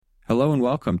Hello and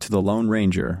welcome to The Lone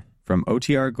Ranger from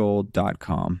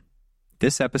OTRGold.com.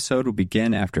 This episode will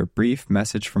begin after a brief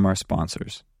message from our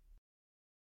sponsors.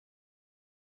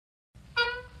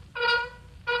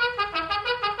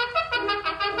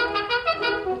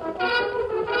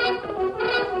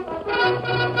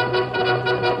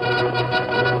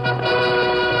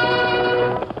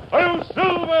 Hail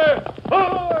Silver!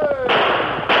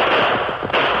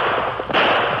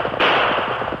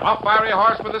 A fiery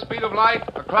horse with the speed of light,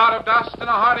 a cloud of dust, and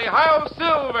a hearty Hail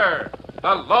Silver,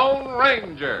 the Lone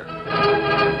Ranger.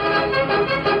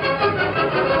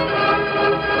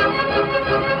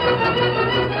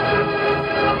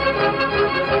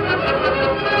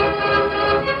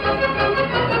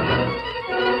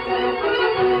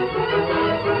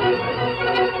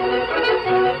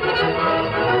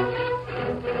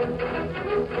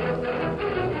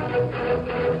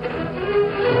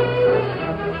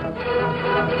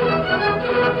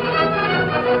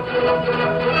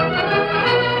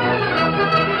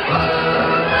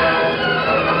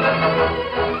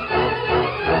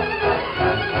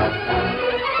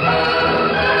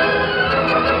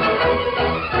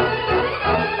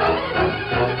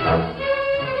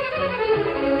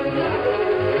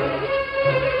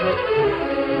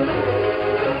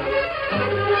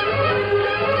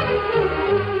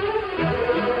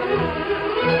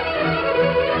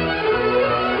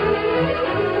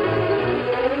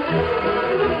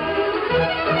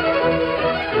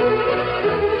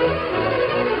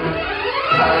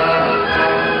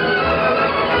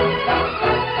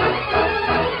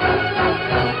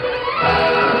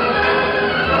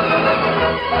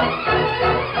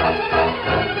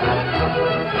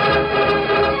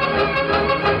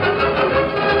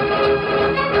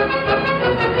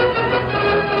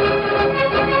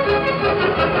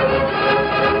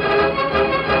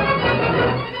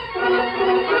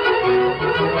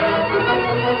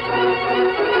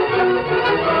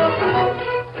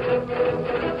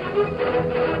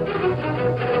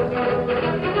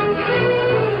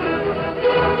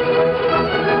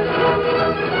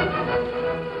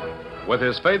 With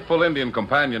his faithful Indian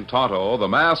companion Tonto, the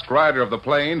masked rider of the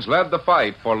plains led the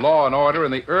fight for law and order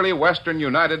in the early western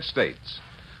United States.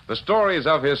 The stories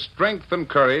of his strength and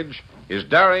courage, his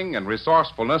daring and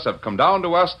resourcefulness have come down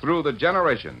to us through the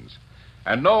generations.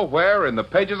 And nowhere in the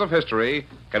pages of history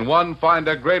can one find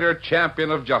a greater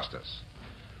champion of justice.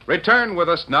 Return with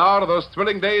us now to those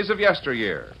thrilling days of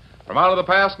yesteryear. From out of the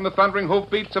past and the thundering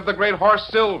hoofbeats of the great horse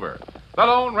Silver, the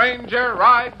Lone Ranger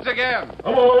rides again.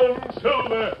 Come on,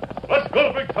 Silver! Let's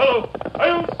go, big fellow!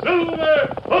 Hail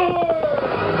Silver!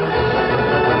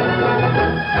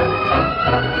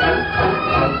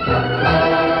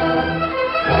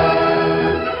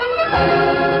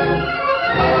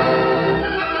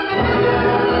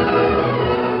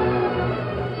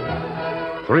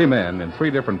 Three men in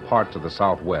three different parts of the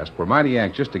Southwest were mighty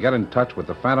anxious to get in touch with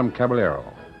the Phantom Caballero.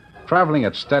 Traveling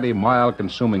at steady,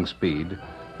 mile-consuming speed,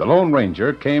 the Lone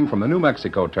Ranger came from the New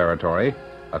Mexico Territory,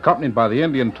 accompanied by the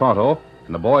Indian Tonto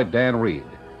and the boy Dan Reed.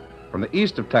 From the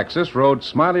east of Texas rode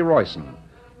Smiley Royson,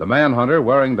 the manhunter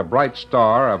wearing the bright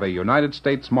star of a United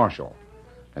States Marshal.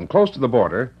 And close to the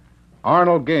border,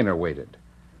 Arnold Gaynor waited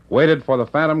for the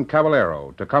Phantom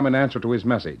Caballero to come in answer to his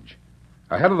message.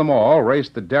 Ahead of them all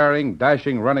raced the daring,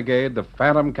 dashing renegade, the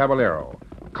Phantom Caballero,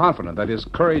 confident that his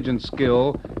courage and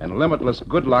skill and limitless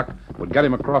good luck would get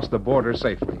him across the border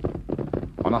safely.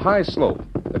 On a high slope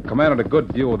that commanded a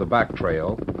good view of the back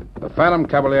trail, the Phantom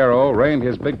Caballero reined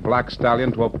his big black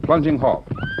stallion to a plunging halt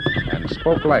and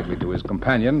spoke lightly to his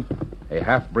companion, a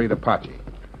half-breed Apache.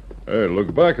 Hey,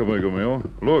 look back, amigo mio.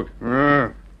 Look.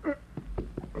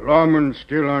 Lawman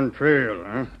still on trail,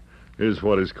 huh? He's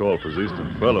what is called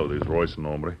persistent fellow, this Royson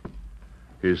hombre.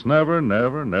 He's never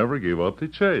give up the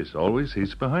chase. Always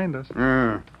he's behind us.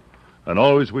 And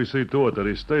always we see to it that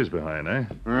he stays behind, eh?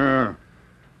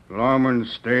 Lawman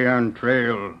stay on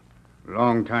trail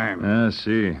long time. I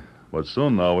see. But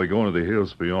soon now we go into the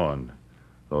hills beyond.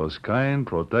 Those kind,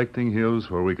 protecting hills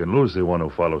where we can lose the one who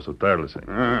follows so tirelessly.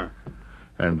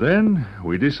 And then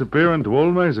we disappear into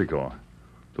old Mexico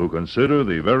to consider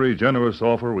the very generous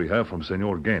offer we have from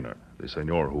Senor Gaynor, the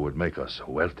senor who would make us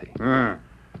wealthy.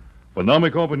 But now, mi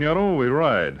compañero, we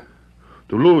ride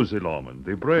to lose the lawman,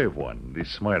 the brave one, the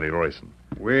Smiley Royson.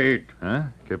 Wait. Huh?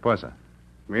 ¿Qué pasa?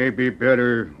 Maybe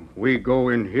better we go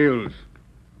in hills.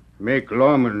 Make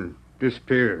lawman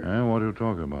disappear. What are you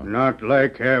talking about? Not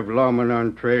like have lawman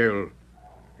on trail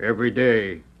every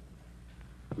day.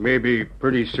 Maybe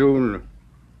pretty soon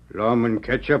lawman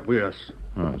catch up with us.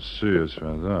 Oh, si, es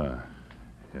verdad.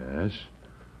 Yes.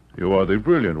 You are the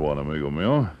brilliant one, amigo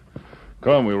mio.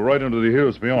 Come, we'll ride into the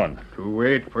hills beyond. To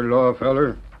wait for law,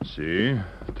 feller? See,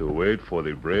 to wait for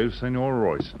the brave Senor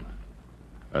Royson.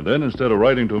 And then, instead of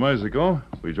riding to Mexico,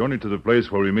 we journey to the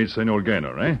place where we meet Senor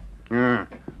Gaynor, eh? Yeah.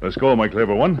 Let's go, my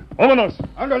clever one. Vámonos!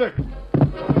 Ándale.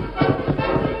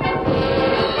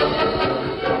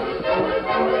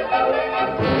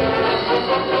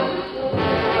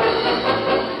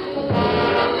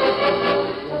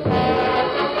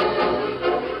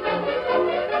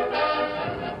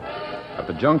 At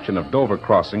the junction of Dover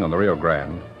Crossing on the Rio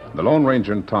Grande, the Lone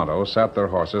Ranger and Tonto sat their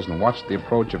horses and watched the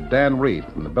approach of Dan Reed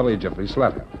from the village of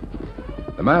Isleta.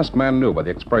 The masked man knew by the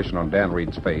expression on Dan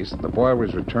Reed's face that the boy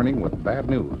was returning with bad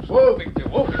news. Whoa, Victor,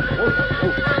 whoa, whoa.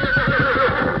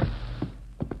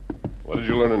 What did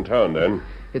you learn in town, Dan?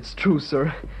 It's true,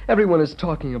 sir. Everyone is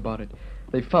talking about it.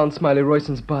 They found Smiley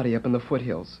Royson's body up in the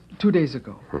foothills 2 days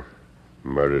ago.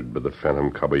 Murdered by the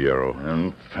Phantom Caballero.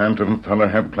 And Phantom fella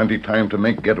have plenty time to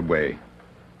make getaway.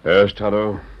 Yes,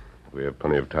 Tonto. We have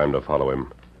plenty of time to follow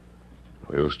him.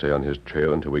 We'll stay on his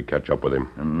trail until we catch up with him.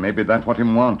 And maybe that's what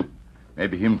him want.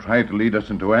 Maybe him try to lead us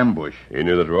into ambush. He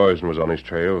knew that Royson was on his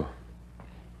trail.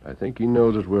 I think he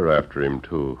knows that we're after him,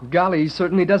 too. Golly, he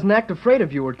certainly doesn't act afraid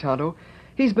of you or Tonto.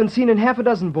 He's been seen in half a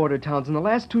dozen border towns in the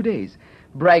last 2 days,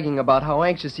 bragging about how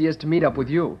anxious he is to meet up with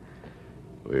you.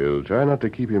 We'll try not to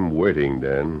keep him waiting,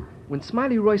 Dan. When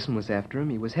Smiley Royson was after him,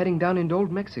 he was heading down into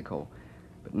Old Mexico.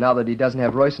 But now that he doesn't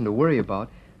have Royson to worry about,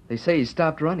 they say he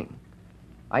stopped running.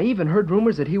 I even heard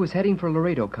rumors that he was heading for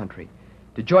Laredo country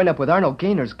to join up with Arnold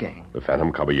Gaynor's gang. The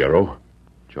Phantom Caballero?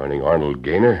 Joining Arnold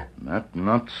Gaynor? That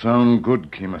not sound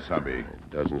good, Kimasabi. It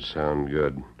doesn't sound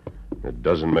good. It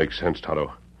doesn't make sense,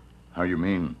 Tonto. How you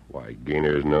mean? Why,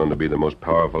 Gaynor is known to be the most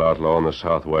powerful outlaw in the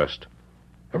Southwest.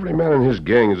 Every man in his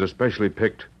gang is especially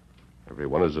picked. Every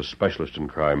one is a specialist in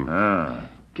crime. Ah.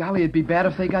 Golly, it'd be bad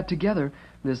if they got together,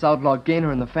 this outlaw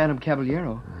Gaynor and the Phantom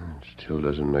Caballero. It still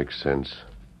doesn't make sense.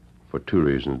 For 2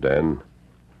 reasons, Dan.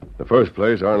 In the first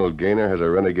place, Arnold Gaynor has a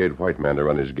renegade white man to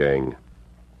run his gang.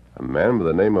 A man by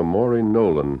the name of Maury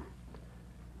Nolan.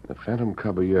 The Phantom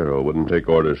Caballero wouldn't take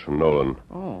orders from Nolan.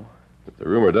 Oh. If the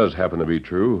rumor does happen to be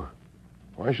true,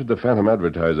 why should the Phantom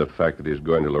advertise the fact that he's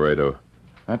going to Laredo?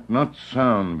 That not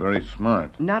sound very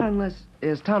smart. Not unless,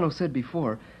 as Tonto said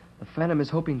before, the Phantom is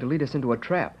hoping to lead us into a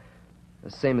trap.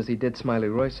 The same as he did Smiley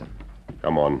Royson.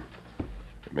 Come on.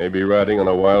 We may be riding on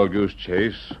a wild goose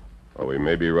chase, or we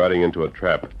may be riding into a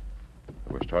trap.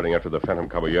 We're starting after the Phantom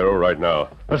Caballero right now.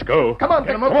 Let's go. Come on,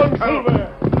 Get him up on Silver!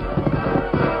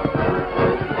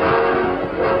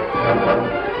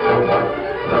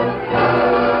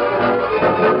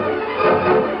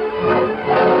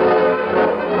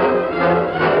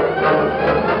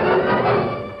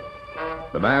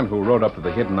 The man who rode up to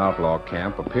the hidden outlaw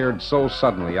camp appeared so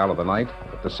suddenly out of the night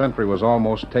that the sentry was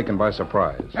almost taken by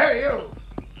surprise. Hey, you!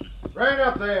 Right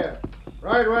up there.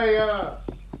 Right where you are.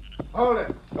 Hold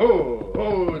it.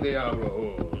 Oh,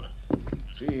 Diablo.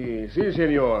 Si,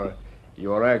 senor.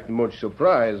 You act much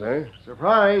surprised, eh?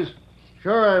 Surprised?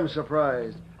 Sure I'm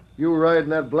surprised. You riding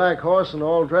that black horse and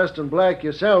all dressed in black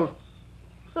yourself.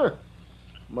 Huh.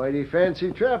 Mighty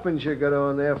fancy trappings you got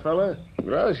on there, fella.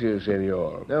 Gracias,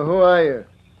 senor. Now, who are you?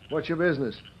 What's your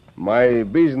business? My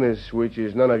business, which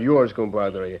is none of yours,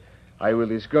 compadre, I will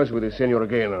discuss with the Senor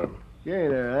Gaynor.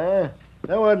 Gaynor, huh?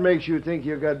 Now, what makes you think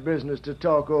you got business to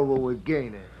talk over with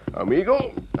Gaynor?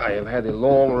 Amigo, I have had a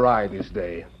long ride this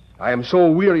day. I am so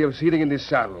weary of sitting in this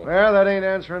saddle. Well, that ain't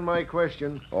answering my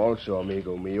question. Also,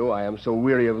 amigo mio, I am so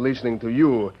weary of listening to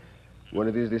you. When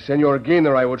it is the Senor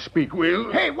Gaynor I would speak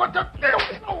with... Hey, what the...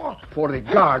 For the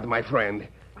guard, my friend.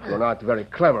 You're not very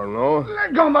clever, no?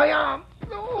 Let go my arm.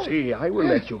 No. See, I will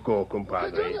let you go,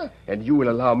 compadre. And you will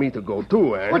allow me to go,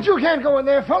 too, eh? But you can't go in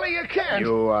there, fella. You can't.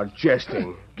 You are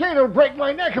jesting. Gaynor'll break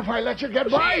my neck if I let you get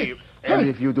by. And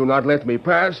if you do not let me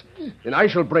pass, then I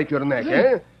shall break your neck,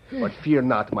 eh? But fear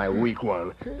not, my weak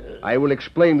one. I will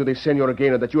explain to the Senor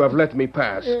Gaynor that you have let me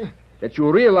pass. That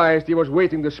you realized he was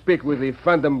waiting to speak with the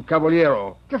Phantom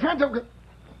Caballero. The Phantom...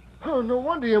 Oh, no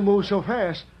wonder you move so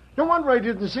fast. No wonder I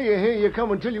didn't see you hear you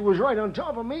come until you was right on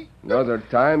top of me. Another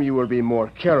time you will be more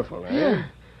careful, eh?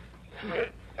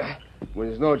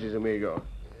 Buenas noches, amigo.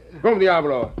 Come,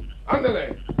 Diablo.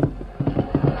 Ándale.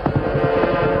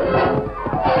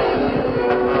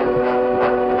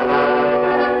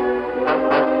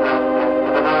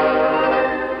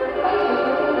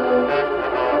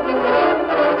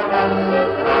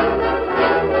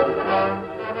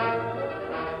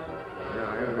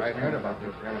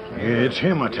 It's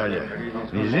him, I tell you.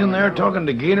 He's in there talking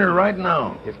to Gaynor right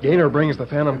now. If Gaynor brings the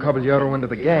Phantom Caballero into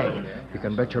the gang, you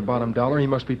can bet your bottom dollar he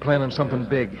must be planning something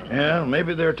big. Yeah,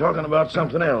 maybe they're talking about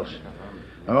something else.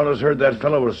 I always heard that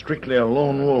fellow was strictly a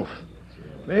lone wolf.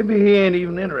 Maybe he ain't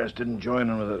even interested in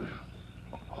joining with us.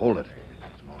 Hold it.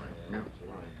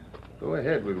 Go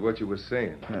ahead with what you were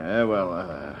saying.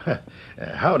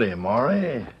 Howdy,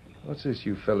 Maury. What's this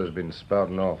you fellas been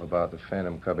spouting off about the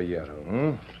Phantom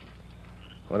Caballero,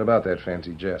 What about that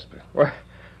fancy Jasper?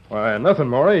 Why, nothing,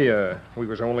 Maury. We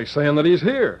was only saying that he's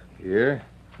here. Here?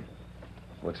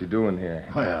 What's he doing here?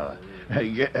 Well, I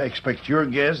expect your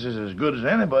guess is as good as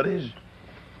anybody's.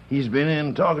 He's been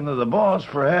in talking to the boss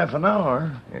for half an hour.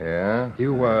 Yeah?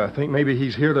 You think maybe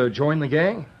he's here to join the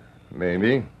gang?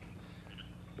 Maybe.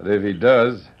 But if he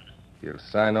does, he'll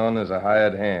sign on as a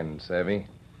hired hand, savvy?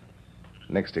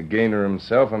 Next to Gaynor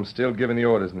himself, I'm still giving the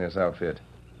orders in this outfit.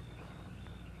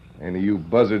 Any of you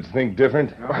buzzards think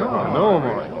different? No,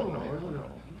 Maury.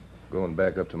 Going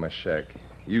back up to my shack.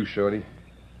 You, Shorty.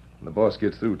 When the boss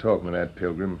gets through talking to that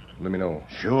pilgrim, let me know.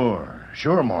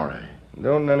 Sure, Maury.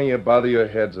 Don't none of you bother your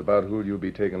heads about who you'll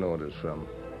be taking orders from.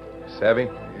 Savvy?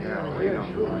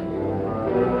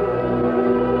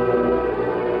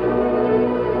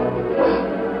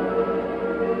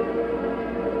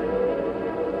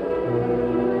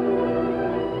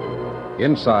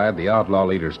 Inside the outlaw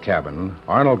leader's cabin,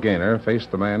 Arnold Gaynor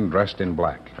faced the man dressed in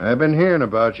black. I've been hearing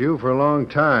about you for a long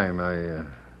time. You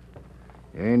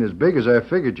ain't as big as I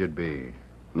figured you'd be.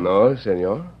 No,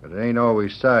 senor. But it ain't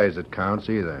always size that counts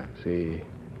either. See,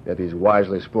 that is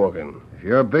wisely spoken. If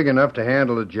you're big enough to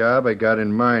handle the job I got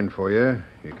in mind for you,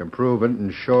 you can prove it in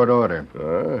short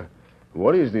order.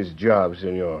 What is this job,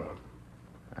 senor?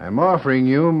 I'm offering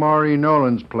you Maury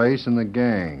Nolan's place in the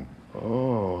gang.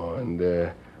 Oh,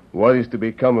 and what is to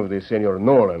become of the Senor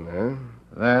Nolan,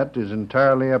 That is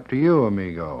entirely up to you,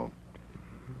 amigo.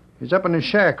 He's up in his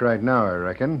shack right now, I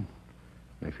reckon.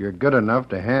 If you're good enough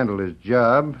to handle his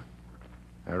job,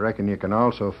 I reckon you can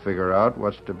also figure out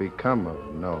what's to become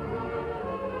of Nolan.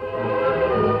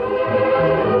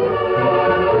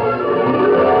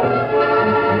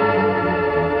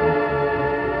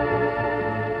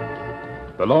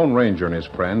 The Lone Ranger and his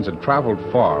friends had traveled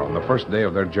far on the first day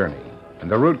of their journey,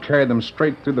 and the route carried them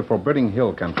straight through the forbidding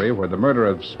hill country where the murder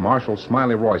of Marshal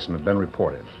Smiley Royson had been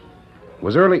reported. It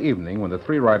was early evening when the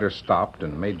three riders stopped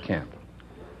and made camp.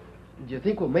 Do you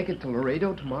think we'll make it to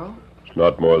Laredo tomorrow? It's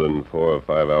not more than 4 or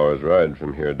 5 hours' ride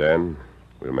from here, Dan.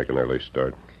 We'll make an early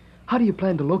start. How do you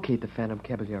plan to locate the Phantom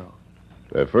Caballero?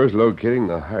 By first locating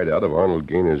the hideout of Arnold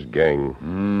Gaynor's gang.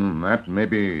 That may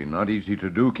be not easy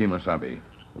to do, Kimasabi.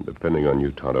 And depending on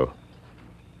you, Tonto.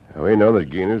 We know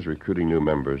that Gaynor's recruiting new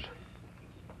members.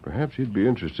 Perhaps he'd be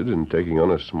interested in taking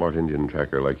on a smart Indian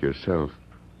tracker like yourself.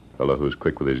 A fellow who's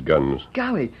quick with his guns.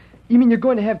 Golly, you mean you're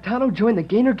going to have Tonto join the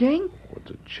Gaynor gang? What's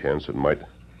a chance it might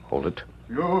hold it?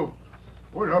 You,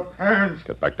 put up hands.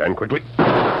 Get back, Dan, quickly.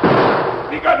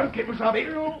 We got him,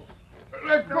 Kimasabi.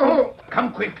 Let go.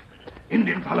 Come quick.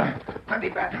 Indian fella. Plenty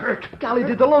bad hurt. Golly,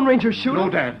 did the Lone Ranger shoot him? No,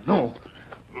 Dan, no.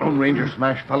 Lone Ranger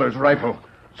smashed feller's rifle.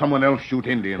 Someone else shoot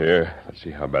Indian. Here, let's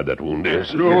see how bad that wound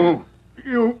is. No,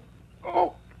 you...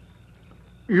 Oh,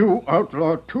 you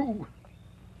outlaw, too.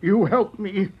 You help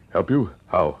me. Help you?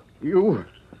 How? You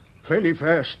plenty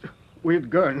fast with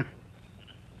gun.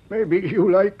 Maybe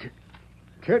you like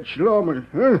catch lawman,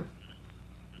 huh?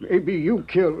 Maybe you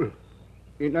kill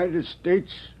United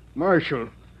States Marshal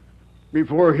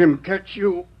before him catch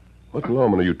you. What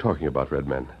lawman are you talking about, Red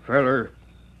Man? Feller,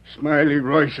 Smiley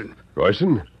Royson.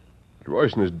 Royson?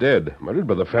 Royson is dead, murdered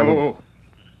by the family. Oh,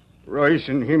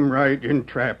 Royson him ride in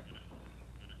trap.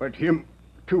 But him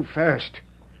too fast.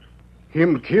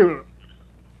 Him kill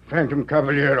Phantom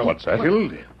Caballero. What's that?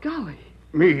 Killed? Golly.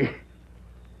 Me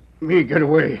get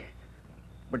away.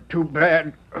 But too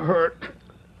bad hurt.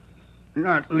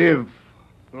 Not live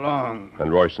long.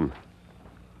 And Royson?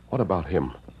 What about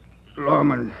him?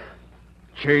 Lawman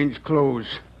change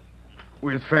clothes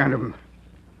with Phantom.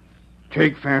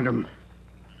 Take Phantom.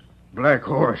 Black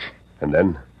horse. And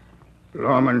then?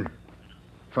 Lawman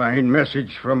find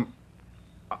message from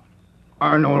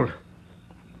Arnold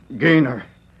Gaynor.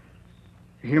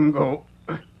 Him go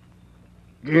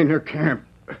Gaynor camp.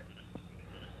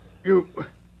 You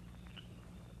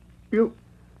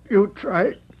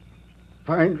try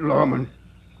find Lawman.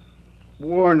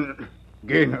 Warn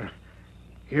Gaynor.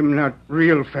 Him not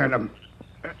real Phantom.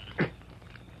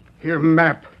 Here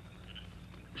map.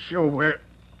 Show where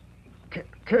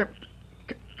kept.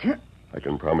 I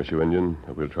can promise you, Indian,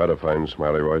 that we'll try to find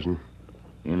Smiley Royson.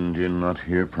 Indian not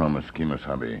here, promise,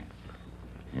 Kimasabi.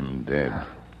 Him dead.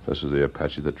 This is the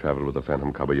Apache that traveled with the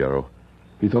Phantom Caballero.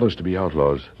 He thought us to be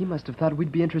outlaws. He must have thought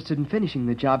we'd be interested in finishing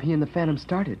the job he and the Phantom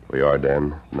started. We are,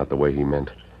 Dan. Not the way he meant.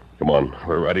 Come on,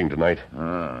 we're riding tonight.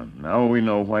 Now we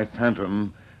know why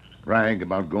Phantom rag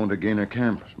about going to Gaynor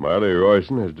camp? Smiley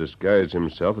Royson has disguised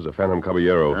himself as a Phantom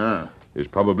Caballero. Ah. He's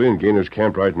probably in Gaynor's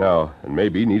camp right now, and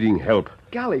maybe needing help.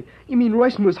 Golly, you mean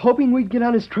Royston was hoping we'd get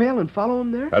on his trail and follow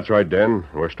him there? That's right, Dan.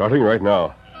 We're starting right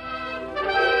now.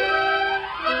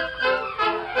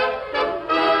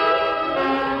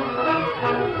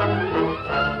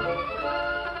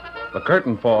 The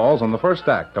curtain falls on the first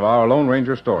act of our Lone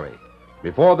Ranger story.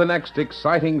 Before the next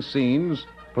exciting scenes,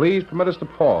 please permit us to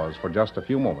pause for just a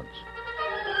few moments.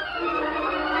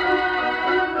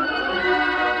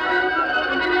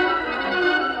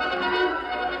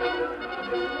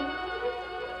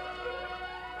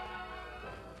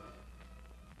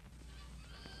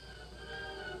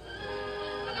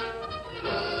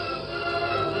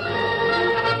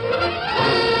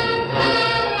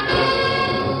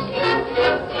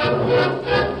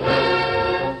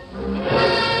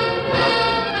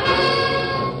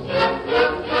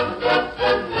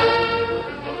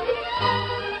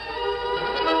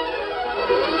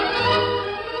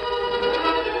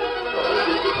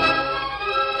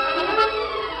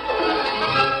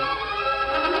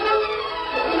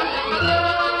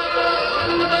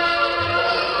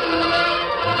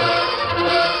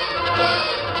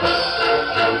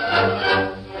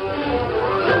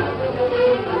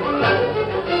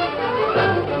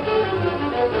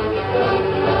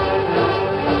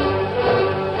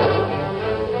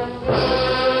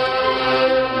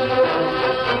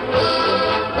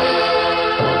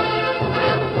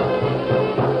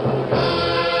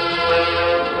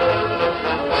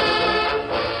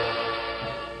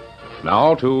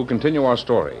 Now, to continue our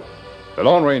story. The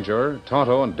Lone Ranger,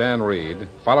 Tonto, and Dan Reed,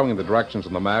 following the directions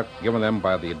on the map given them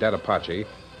by the dead Apache,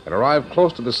 had arrived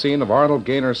close to the scene of Arnold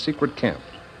Gaynor's secret camp.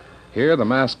 Here, the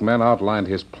masked man outlined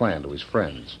his plan to his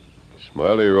friends.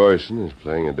 Smiley Royson is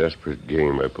playing a desperate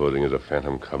game by posing as a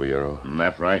Phantom Caballero.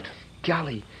 That's right.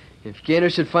 Golly, if Gaynor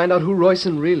should find out who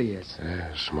Royston really is.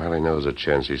 Smiley knows the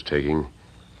chance he's taking.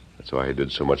 That's why he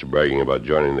did so much bragging about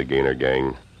joining the Gaynor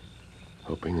gang,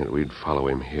 hoping that we'd follow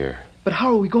him here. But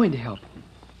how are we going to help him?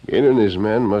 Gaynor and his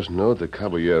men must know that the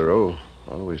Caballero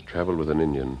always traveled with an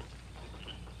Indian.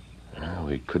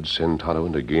 We could send Tonto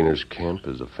into Gaynor's camp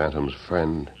as the Phantom's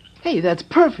friend. Hey, that's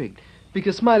perfect,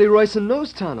 because Smiley Royson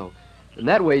knows Tonto. And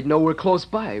that way he'd know we're close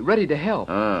by, ready to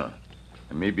help. And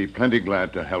me be plenty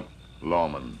glad to help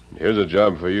lawman. Here's a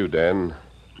job for you, Dan.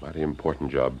 Mighty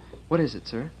important job. What is it,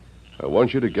 sir? I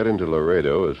want you to get into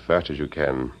Laredo as fast as you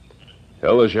can.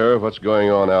 Tell the sheriff what's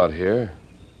going on out here.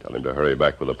 Tell him to hurry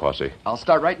back with the posse. I'll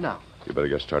start right now. You better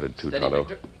get started, too, Steady, Tonto.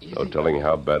 Victor. Easy. No telling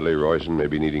how badly Royson may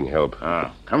be needing help.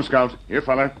 Come, Scout. Here,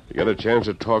 fella. You get a chance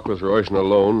to talk with Royson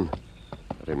alone,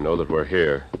 let him know that we're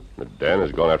here, that Dan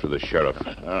has gone after the sheriff.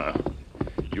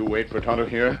 You wait for Tonto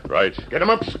here. Right. Get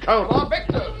him up, Scout. Come on,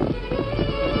 Victor.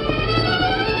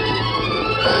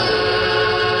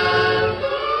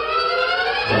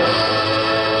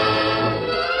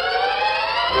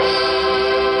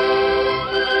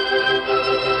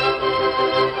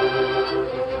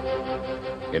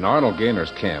 In Arnold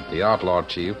Gaynor's camp, the outlaw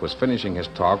chief was finishing his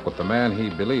talk with the man he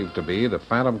believed to be the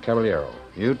Phantom Caballero.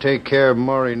 You take care of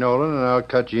Maury Nolan, and I'll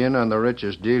cut you in on the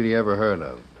richest deal you ever heard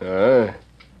of.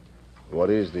 What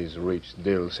is this rich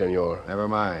deal, senor? Never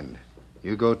mind.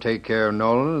 You go take care of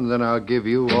Nolan, and then I'll give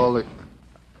you all the...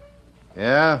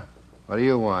 Yeah? What do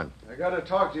you want? I gotta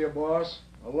talk to you, boss.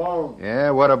 Alone.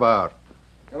 Yeah, what about?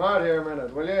 Come out here a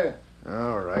minute, will you?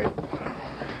 All right.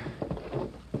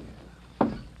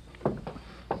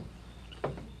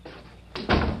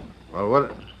 Well,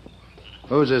 what...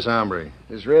 Who's this hombre?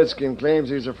 This redskin claims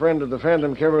he's a friend of the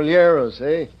Phantom Caballeros,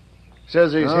 eh?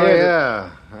 Says he's here.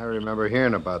 Yeah. I remember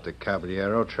hearing about the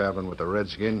Caballero traveling with the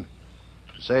redskin.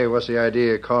 Say, what's the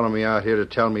idea of calling me out here to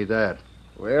tell me that?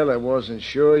 Well, I wasn't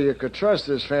sure you could trust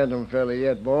this Phantom fella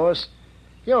yet, boss.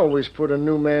 He always put a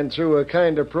new man through a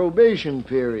kind of probation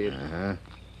period. Uh-huh.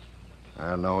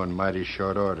 I'll know in mighty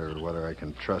short order whether I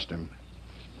can trust him.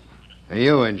 Hey,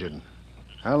 you, Injun.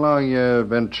 How long you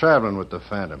been traveling with the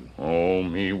Phantom? Oh,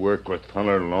 me work with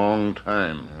feller long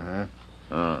time.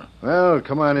 Well,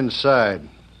 come on inside.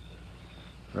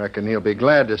 Reckon he'll be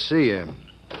glad to see you.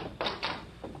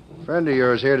 Friend of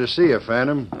yours here to see you,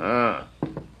 Phantom.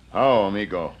 How,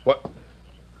 amigo?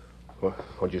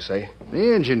 What'd you say?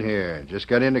 The Injun here. Just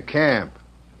got into camp.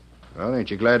 Well,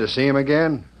 ain't you glad to see him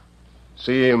again?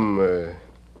 See him,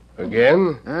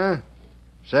 again? Huh?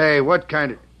 Say, what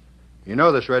kind of... You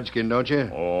know this redskin, don't you?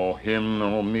 Oh, him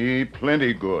know me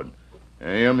plenty good.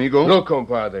 Hey, amigo? Look,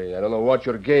 compadre, I don't know what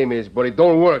your game is, but it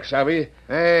don't work, savvy?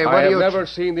 Hey, what I do have you... never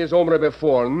seen this hombre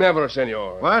before. Never,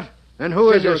 senor. What? And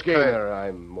who is Senor this Gaynor,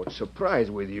 I'm much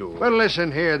surprised with you. Well,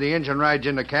 listen here. The engine rides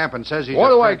into camp and says he's... What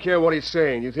do I care what he's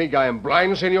saying? You think I am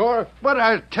blind, senor? But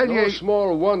I'll tell No you...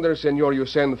 small wonder, senor, you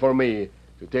send for me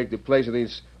to take the place of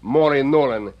this Maury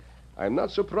Nolan. I'm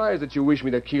not surprised that you wish me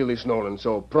to kill this Nolan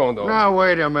so pronto. Now,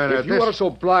 wait a minute. If you are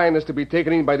so blind as to be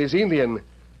taken in by this Indian,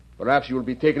 perhaps you will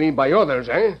be taken in by others,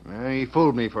 eh? He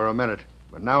fooled me for a minute.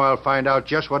 But now I'll find out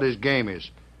just what his game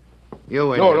is.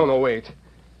 You No, wait.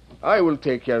 I will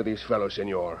take care of these fellows,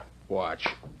 senor. Watch.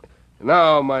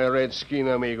 Now, my red-skin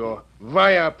amigo.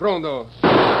 Vaya pronto.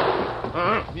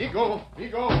 Amigo.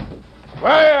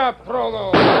 Vaya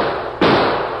pronto.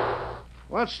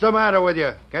 What's the matter with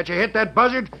you? Can't you hit that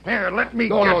buzzard? Here, let me...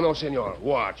 No, senor.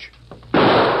 Watch.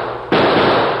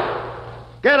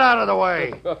 Get out of the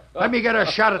way. Let me get a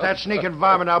shot at that sneaking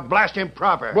varmint. I'll blast him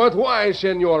proper. But why,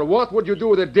 senor? What would you do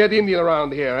with a dead Indian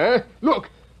around here, eh?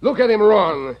 Look at him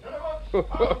run.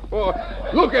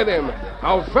 Look at him.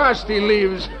 How fast he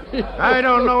leaves. I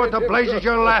don't know what the blazes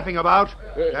you're laughing about.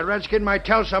 That redskin might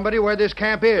tell somebody where this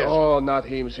camp is. Oh, not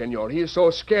him, senor. He is so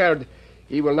scared.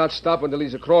 He will not stop until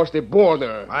he's across the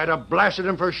border. I'd have blasted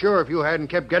him for sure if you hadn't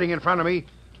kept getting in front of me.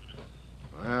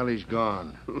 Well, he's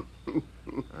gone.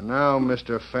 And now,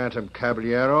 Mr. Phantom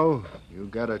Caballero, you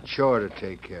got a chore to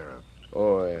take care of.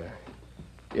 Oh,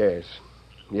 yes.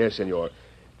 Yes, senor.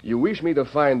 You wish me to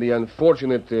find the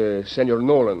unfortunate Senor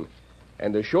Nolan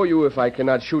and to show you if I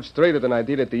cannot shoot straighter than I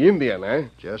did at the Indian, eh?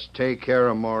 Just take care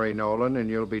of Maury Nolan and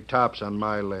you'll be tops on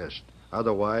my list.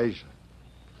 Otherwise...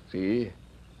 See?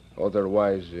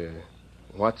 Otherwise,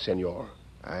 what, senor?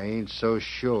 I ain't so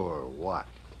sure what.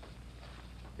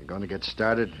 You going to get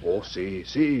started? Oh,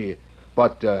 see.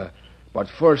 But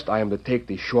first I am to take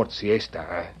the short siesta,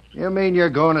 eh? You mean you're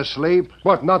going to sleep?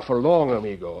 But not for long,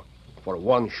 amigo. For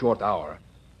 1 short hour.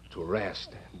 To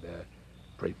rest and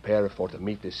prepare for to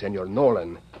meet the Senor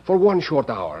Nolan for 1 short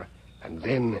hour. And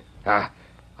then,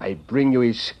 I bring you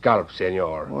his scalp,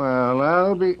 senor. Well,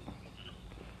 I'll be...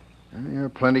 You're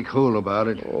plenty cool about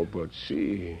it. Oh, but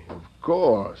see, of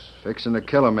course. Fixing to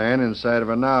kill a man inside of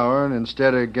an hour, and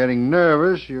instead of getting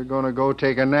nervous, you're going to go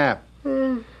take a nap.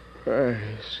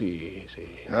 See.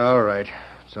 All right.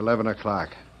 It's 11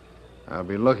 o'clock. I'll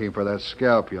be looking for that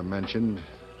scalp you mentioned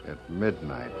at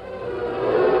midnight.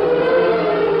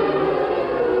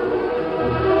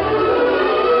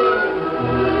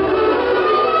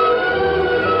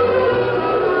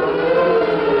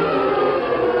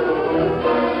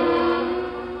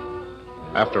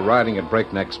 After riding at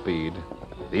breakneck speed,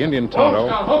 the Indian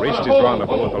Tonto reached his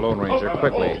rendezvous with the Lone Ranger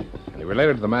quickly, and he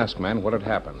related to the masked man what had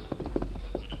happened.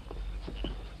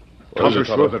 Tonto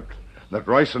sure that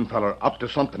Royson feller up to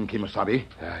something, Kimasabi.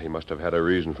 He must have had a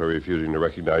reason for refusing to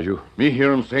recognize you. Me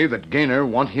hear him say that Gaynor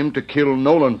want him to kill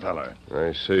Nolan feller.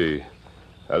 I see.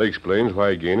 That explains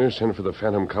why Gaynor sent for the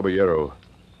Phantom Caballero.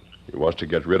 He wants to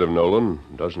get rid of Nolan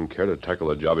and doesn't care to tackle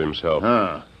the job himself.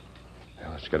 Huh.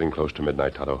 Well, it's getting close to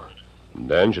midnight, Tonto.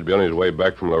 Dan should be on his way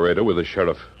back from Laredo with the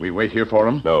sheriff. We wait here for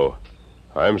him? No.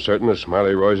 I'm certain that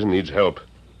Smiley Royson needs help.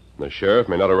 The sheriff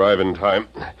may not arrive in time.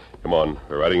 Come on.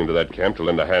 We're riding into that camp to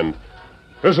lend a hand.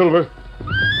 Here, Silver.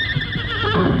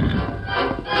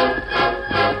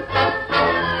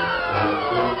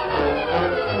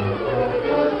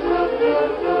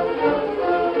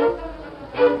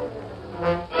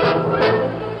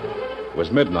 It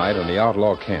was midnight in the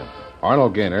outlaw camp.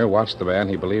 Arnold Gaynor watched the man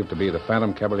he believed to be the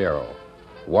Phantom Caballero,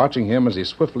 watching him as he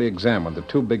swiftly examined the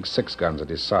 2 big 6 guns at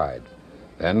his side,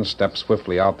 then stepped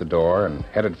swiftly out the door and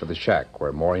headed for the shack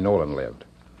where Maury Nolan lived.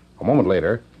 A moment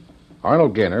later,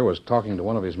 Arnold Gaynor was talking to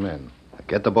one of his men.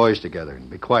 Get the boys together and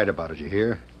be quiet about it, you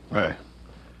hear? Right.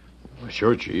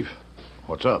 Sure, Chief.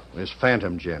 What's up? This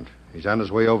Phantom gent. He's on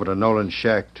his way over to Nolan's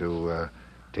shack to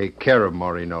take care of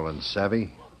Maury Nolan,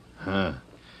 savvy? Huh.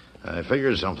 I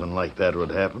figured something like that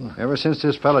would happen. Ever since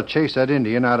this fella chased that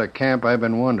Indian out of camp, I've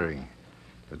been wondering.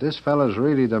 If this fella's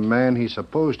really the man he's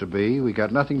supposed to be, we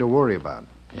got nothing to worry about.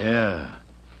 Yeah.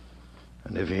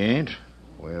 And if he ain't?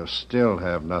 We'll still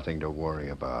have nothing to worry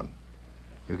about.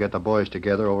 You get the boys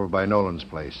together over by Nolan's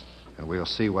place, and we'll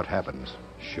see what happens.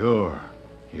 Sure.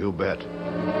 You bet.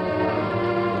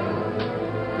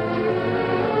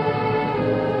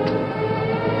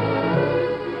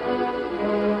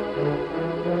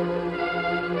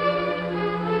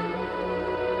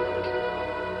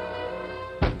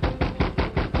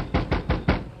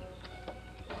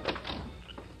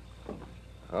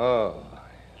 Oh,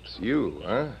 it's you,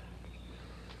 huh?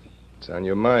 What's on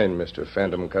your mind, Mr.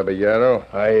 Phantom Caballero?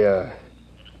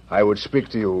 I would speak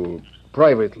to you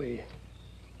privately.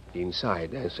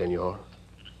 Inside, senor.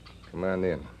 Come on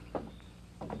in.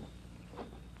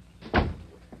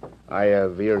 I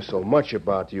have heard so much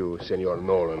about you, Senor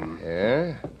Nolan.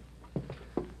 Yeah?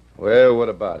 Well, what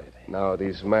about it? Now,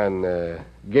 this man,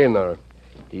 Gaynor,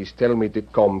 he's telling me to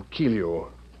come kill you,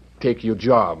 take your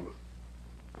job.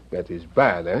 That is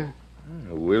bad, eh?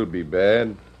 It will be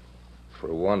bad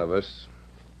for one of us.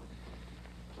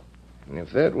 And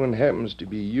if that one happens to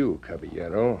be you,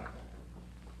 Caballero,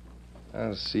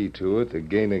 I'll see to it that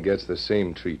Gaynor gets the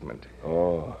same treatment.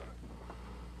 Oh.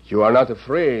 You are not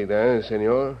afraid, eh,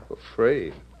 senor?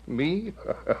 Afraid? Me?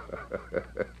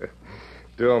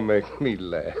 Don't make me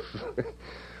laugh.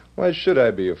 Why should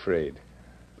I be afraid?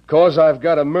 Because I've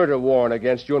got a murder warrant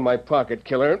against you in my pocket,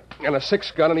 killer, and a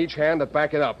 6-gun in each hand to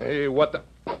back it up. Hey, what the...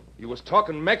 You was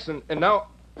talking Mexican, and now...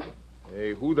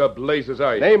 Hey, who the blazes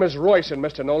are you? Name is Royson,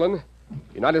 Mr. Nolan.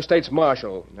 United States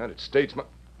Marshal. United States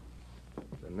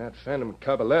Then that Phantom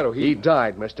Caballero, He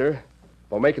died, mister,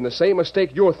 for making the same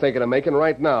mistake you're thinking of making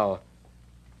right now.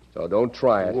 So don't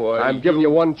try it. Why, I'm giving you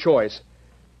one choice.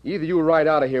 Either you ride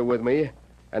out of here with me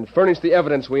and furnish the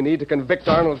evidence we need to convict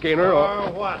Arnold Gaynor,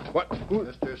 or... what? What?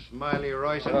 Mr. Smiley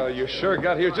Royson? You sure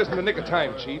got here just in the nick of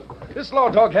time, Chief. This law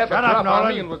dog had to Shut up, drop on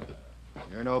Nolan. me and was...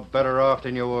 You're no better off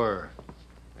than you were.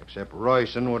 Except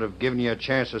Royson would have given you a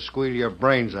chance to squeal your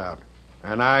brains out.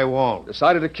 And I won't.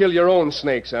 Decided to kill your own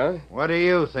snakes, huh? What do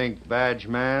you think, badge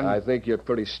man? I think you're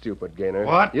pretty stupid, Gaynor.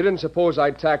 What? You didn't suppose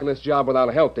I'd tackle this job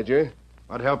without help, did you?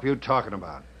 What help you talking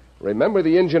about? Remember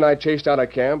the Injun I chased out of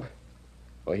camp?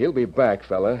 Well, he'll be back,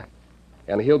 fella.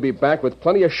 And he'll be back with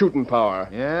plenty of shooting power.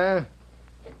 Yeah?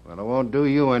 Well, it won't do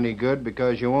you any good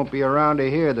because you won't be around to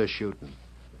hear the shooting.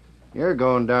 You're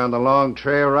going down the long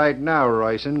trail right now,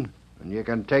 Royson. And you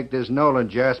can take this Nolan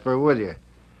Jasper with you.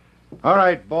 All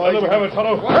right, boys. Let him have it,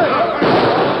 fellow.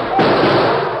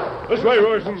 This way,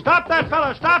 Royson. Stop that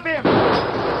fella! Stop him!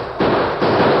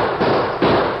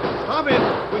 Stop him!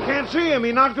 We can't see him.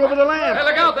 He knocked over the lamp. Hey,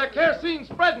 look out. That kerosene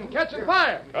spreading, catching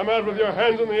fire. Come out with your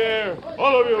hands in the air.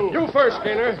 All of you. You first,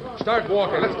 Gaynor. Start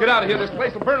walking. Let's get out of here. This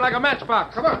place will burn like a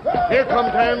matchbox. Come on. Here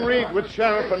comes Ann Reed with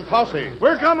sheriff and posse.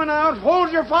 We're coming out.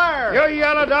 Hold your fire. You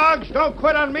yellow dogs, don't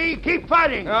quit on me. Keep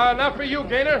fighting. Not for you,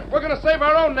 Gaynor. We're going to save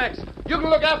our own necks. You can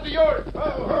look after yours. Go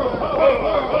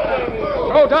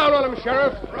down on him,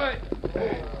 Sheriff. Right.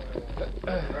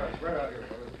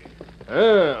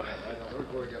 Yeah.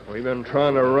 We've been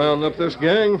trying to round up this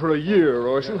gang for a year,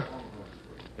 Royson.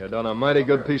 You done a mighty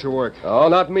good piece of work. Oh,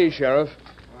 not me, Sheriff.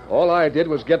 All I did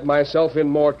was get myself in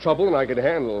more trouble than I could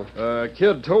handle.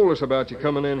 Kid told us about you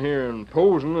coming in here and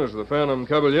posing as the Phantom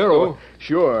Caballero.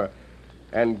 Sure.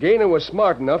 And Gaynor was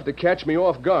smart enough to catch me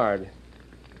off guard.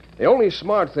 The only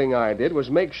smart thing I did was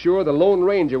make sure the Lone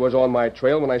Ranger was on my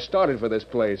trail when I started for this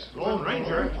place. Lone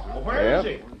Ranger? Where is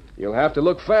he? You'll have to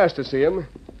look fast to see him.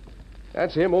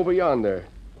 That's him over yonder,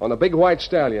 on the big white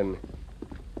stallion.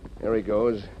 There he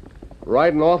goes,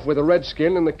 riding off with the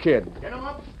redskin and the kid. Get him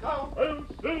up, Scout.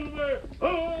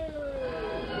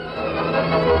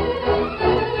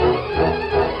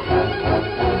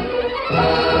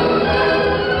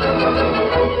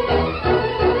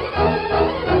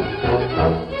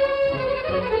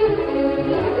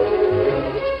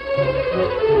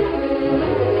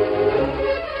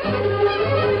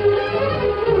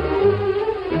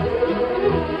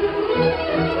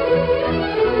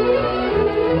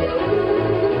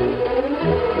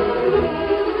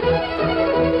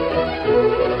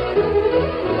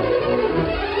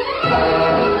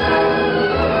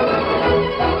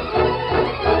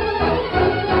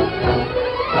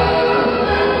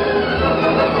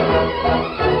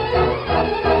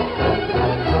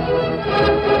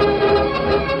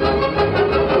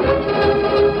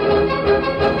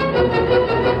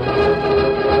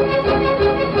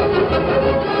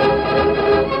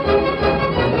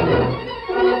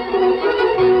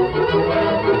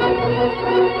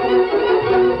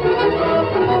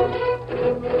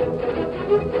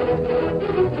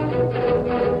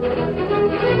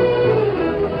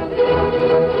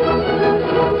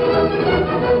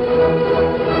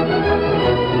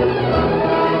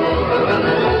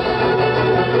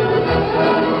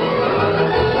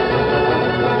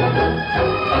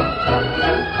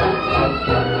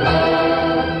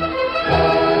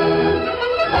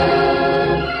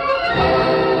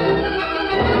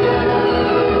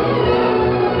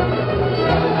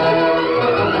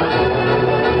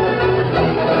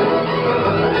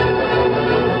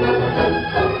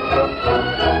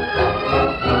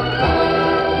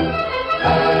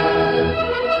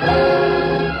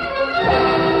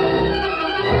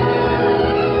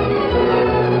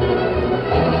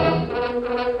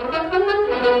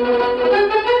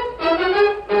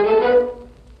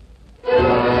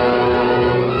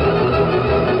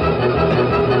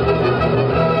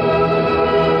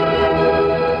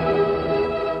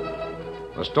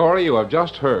 story you have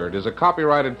just heard is a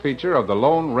copyrighted feature of the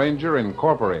Lone Ranger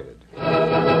Incorporated.